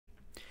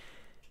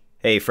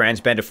Hey friends,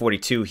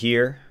 Bender42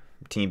 here,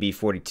 Team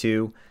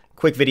B42.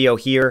 Quick video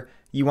here.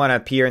 You want to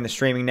appear in the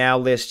Streaming Now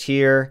list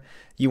here.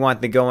 You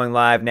want the Going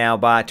Live Now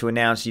bot to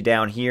announce you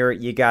down here.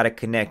 You got to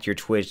connect your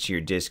Twitch to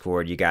your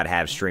Discord. You got to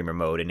have streamer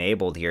mode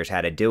enabled. Here's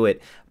how to do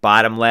it.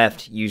 Bottom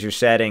left, user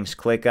settings,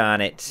 click on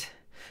it.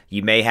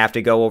 You may have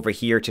to go over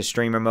here to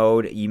streamer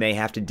mode. You may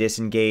have to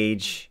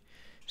disengage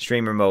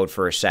streamer mode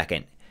for a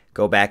second.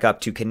 Go back up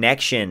to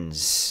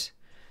connections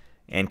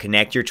and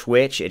connect your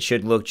Twitch. It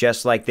should look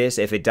just like this.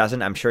 If it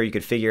doesn't, I'm sure you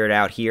could figure it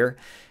out here.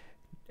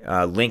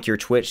 Link your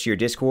Twitch to your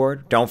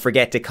Discord. Don't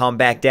forget to come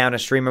back down to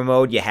streamer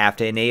mode. You have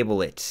to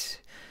enable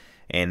it.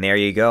 And there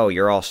you go.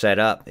 You're all set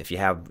up. If you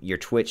have your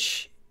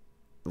Twitch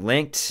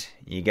linked,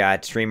 you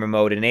got streamer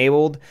mode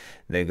enabled.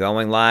 The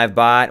Going Live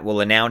bot will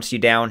announce you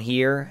down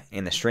here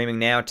in the Streaming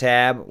Now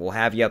tab. We'll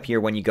have you up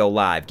here when you go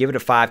live. Give it a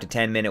 5 to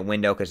 10 minute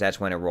window because that's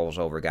when it rolls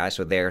over, guys.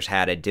 So there's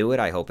how to do it.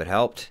 I hope it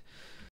helped.